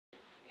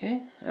Okay,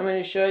 I'm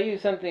going to show you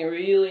something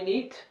really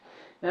neat.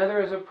 Now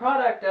there is a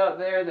product out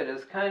there that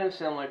is kind of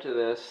similar to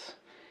this,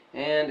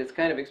 and it's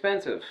kind of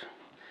expensive.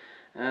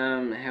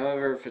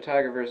 However,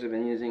 photographers have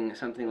been using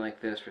something like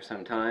this for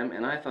some time,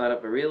 and I thought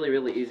up a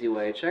really easy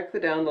way. Check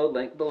the download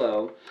link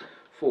below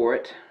for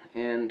it,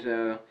 and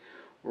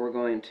we're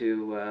going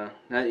to,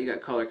 now that you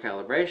got color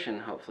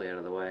calibration hopefully out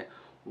of the way,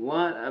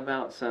 what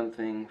about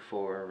something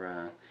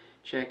for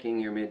checking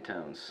your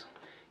midtones?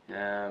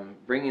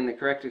 Bringing the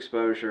correct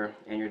exposure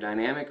and your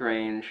dynamic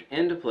range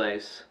into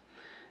place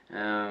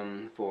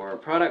for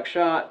product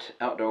shot,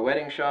 outdoor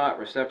wedding shot,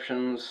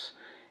 receptions,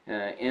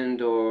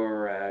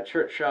 indoor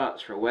church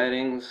shots for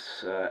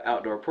weddings,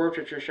 outdoor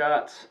portraiture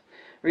shots.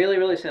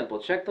 Really simple.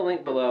 Check the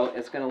link below.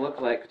 It's going to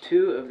look like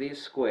two of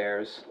these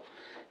squares.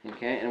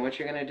 Okay, and what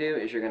you're going to do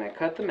is you're going to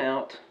cut them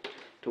out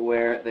to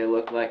where they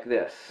look like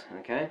this.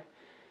 Okay.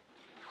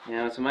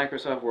 Now it's a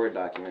Microsoft Word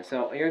document,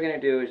 so all you're going to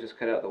do is just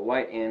cut out the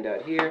white end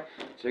out here.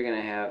 So you're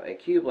going to have a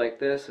cube like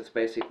this. It's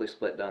basically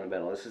split down the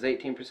middle. This is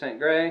 18%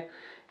 gray,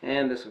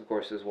 and this of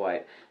course is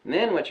white. And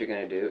then what you're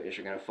going to do is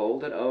you're going to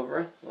fold it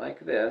over like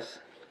this.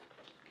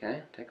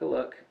 Okay, take a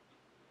look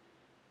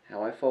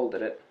how I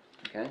folded it.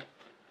 Okay,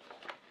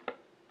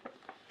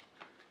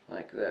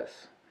 like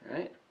this. All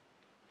right.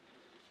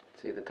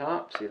 See the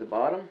top, see the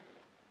bottom.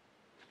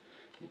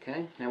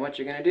 Okay, now what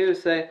you're going to do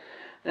is say,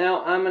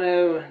 now I'm going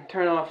to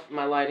turn off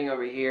my lighting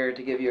over here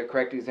to give you a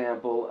correct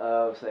example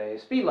of, say,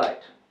 speed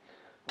light,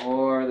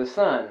 or the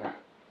sun,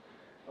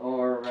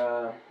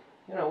 or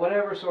you know,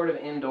 whatever sort of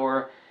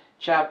indoor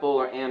chapel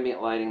or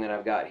ambient lighting that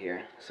I've got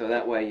here, so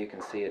that way you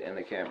can see it in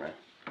the camera.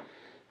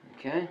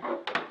 Okay,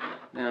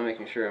 now I'm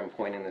making sure I'm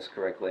pointing this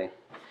correctly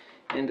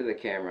into the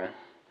camera.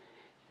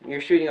 You're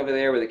shooting over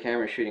there where the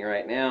camera is shooting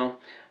right now.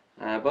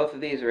 Both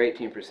of these are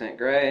 18%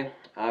 gray.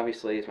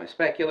 Obviously it's my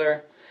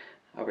specular.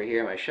 Over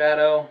here my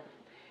shadow.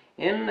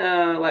 In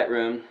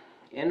Lightroom,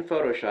 in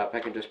Photoshop, I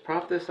can just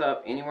prop this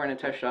up anywhere in a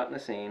test shot in the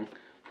scene,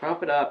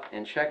 prop it up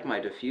and check my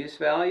diffuse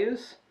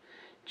values,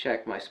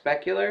 check my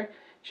specular,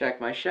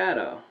 check my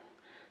shadow,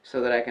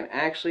 so that I can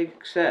actually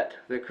set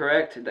the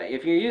correct,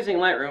 if you're using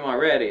Lightroom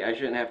already, I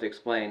shouldn't have to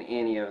explain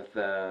any of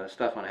the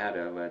stuff on how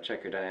to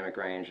check your dynamic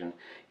range and,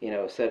 you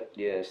know, set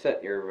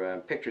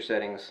your picture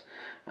settings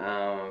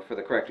for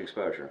the correct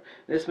exposure.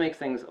 This makes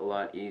things a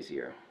lot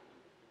easier.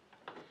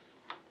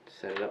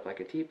 Set it up like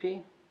a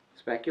TP,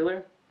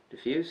 specular,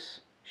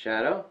 diffuse,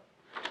 shadow.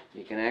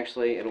 You can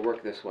actually, it'll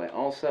work this way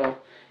also.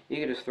 You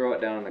can just throw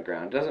it down on the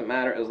ground. It doesn't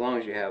matter as long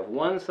as you have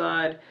one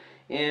side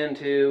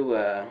into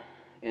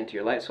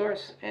your light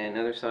source and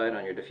another side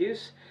on your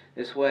diffuse.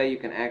 This way you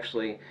can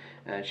actually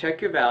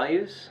check your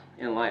values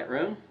in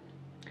Lightroom,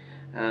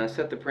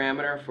 set the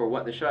parameter for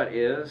what the shot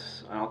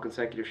is on all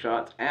consecutive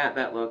shots at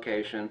that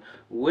location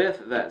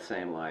with that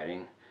same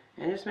lighting,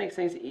 and it just makes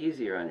things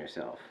easier on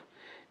yourself.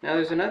 Now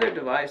there's another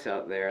device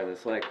out there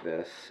that's like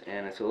this,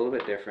 and it's a little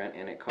bit different,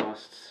 and it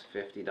costs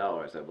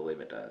 $50, I believe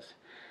it does.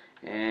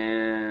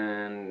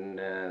 And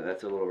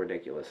that's a little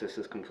ridiculous. This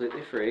is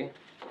completely free.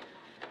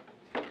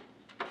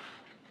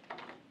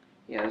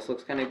 Yeah, this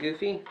looks kind of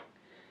goofy.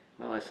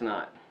 Well, it's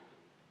not.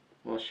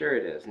 Well, sure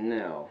it is.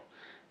 No,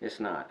 it's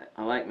not.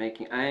 I like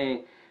making,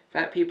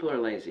 fat people are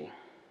lazy.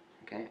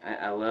 Okay,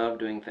 I love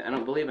doing things. I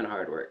don't believe in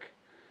hard work.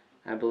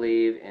 I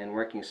believe in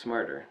working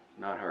smarter,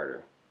 not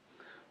harder.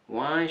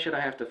 Why should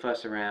I have to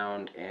fuss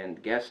around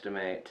and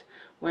guesstimate?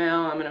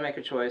 Well, I'm going to make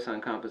a choice on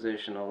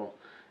compositional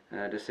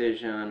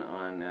decision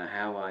on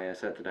how I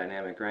set the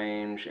dynamic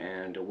range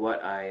and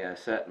what I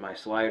set my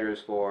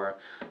sliders for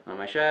on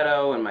my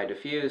shadow and my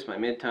diffuse, my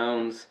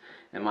midtones,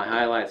 and my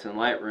highlights in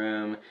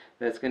Lightroom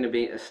that's going to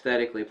be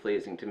aesthetically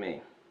pleasing to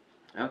me.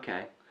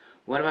 Okay,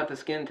 what about the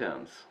skin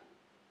tones?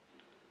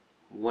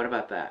 What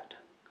about that?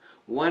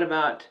 What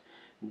about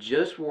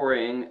just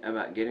worrying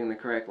about getting the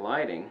correct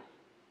lighting,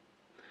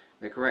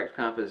 the correct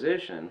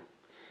composition,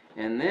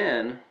 and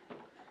then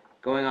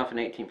going off an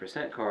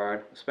 18%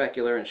 card,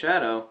 specular and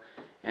shadow,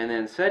 and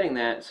then setting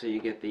that so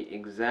you get the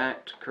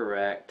exact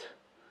correct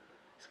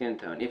skin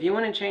tone. If you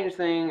want to change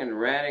things and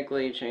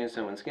radically change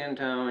someone's skin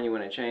tone, you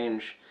want to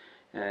change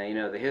you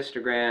know, the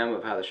histogram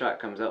of how the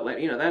shot comes out later,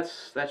 you know,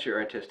 that's your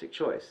artistic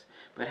choice.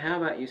 But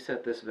how about you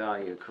set this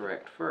value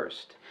correct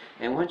first?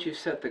 And once you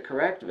set the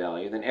correct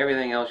value, then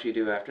everything else you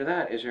do after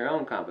that is your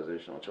own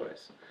compositional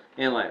choice.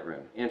 In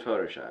Lightroom, in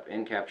Photoshop,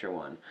 in Capture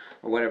One,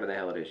 or whatever the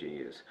hell it is you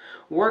use.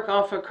 Work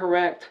off a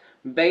correct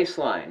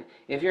baseline.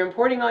 If you're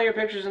importing all your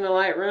pictures into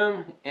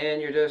Lightroom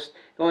and you're just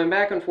going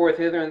back and forth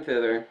hither and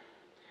thither,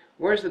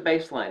 where's the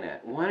baseline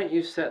at? Why don't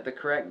you set the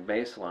correct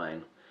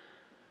baseline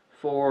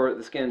for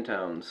the skin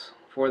tones,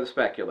 for the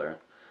specular,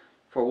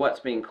 for what's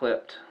being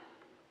clipped,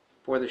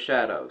 for the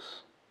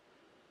shadows,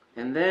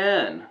 and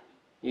then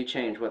you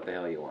change what the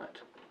hell you want.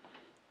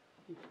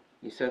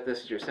 You set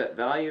this as your set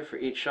value for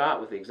each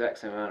shot with the exact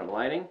same amount of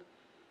lighting.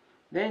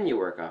 Then you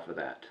work off of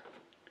that.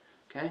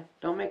 Okay?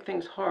 Don't make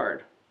things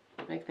hard.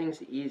 Make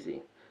things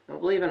easy. I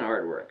don't believe in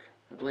hard work.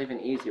 I believe in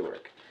easy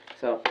work.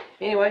 So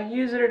anyway,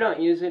 use it or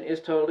don't use it.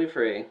 It's totally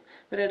free.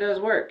 But it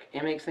does work.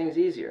 It makes things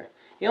easier.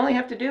 You only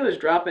have to do is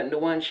drop it into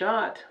one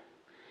shot.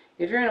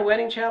 If you're in a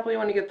wedding chapel, you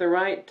want to get the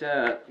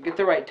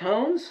right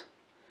tones,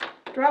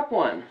 drop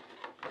one.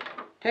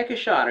 Take a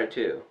shot or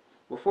two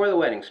before the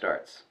wedding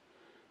starts.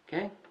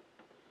 Okay?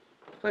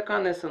 Click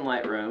on this in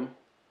Lightroom.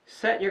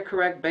 Set your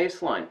correct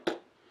baseline.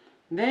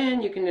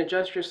 Then you can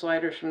adjust your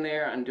sliders from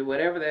there and do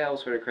whatever the hell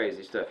sort of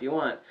crazy stuff you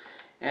want,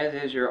 as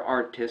is your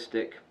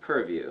artistic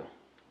purview.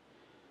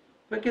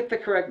 But get the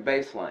correct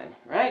baseline,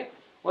 right?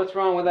 What's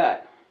wrong with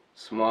that?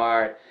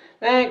 Smart.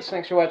 Thanks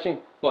for watching.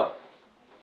 Bye.